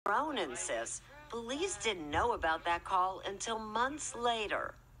Varrone insists police didn't know about that call until months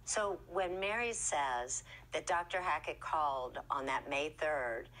later. So when Mary says that Dr. Hackett called on that May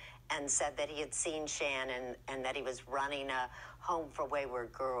 3rd and said that he had seen Shannan and that he was running a home for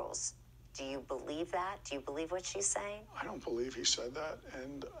wayward girls, do you believe that? Do you believe what she's saying? I don't believe he said that,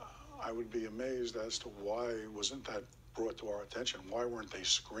 and I would be amazed as to why wasn't that brought to our attention. Why weren't they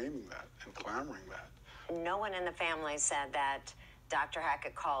screaming that and clamoring that? No one in the family said that Dr.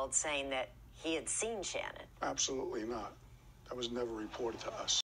 Hackett called saying that he had seen Shannan. Absolutely not. That was never reported to us.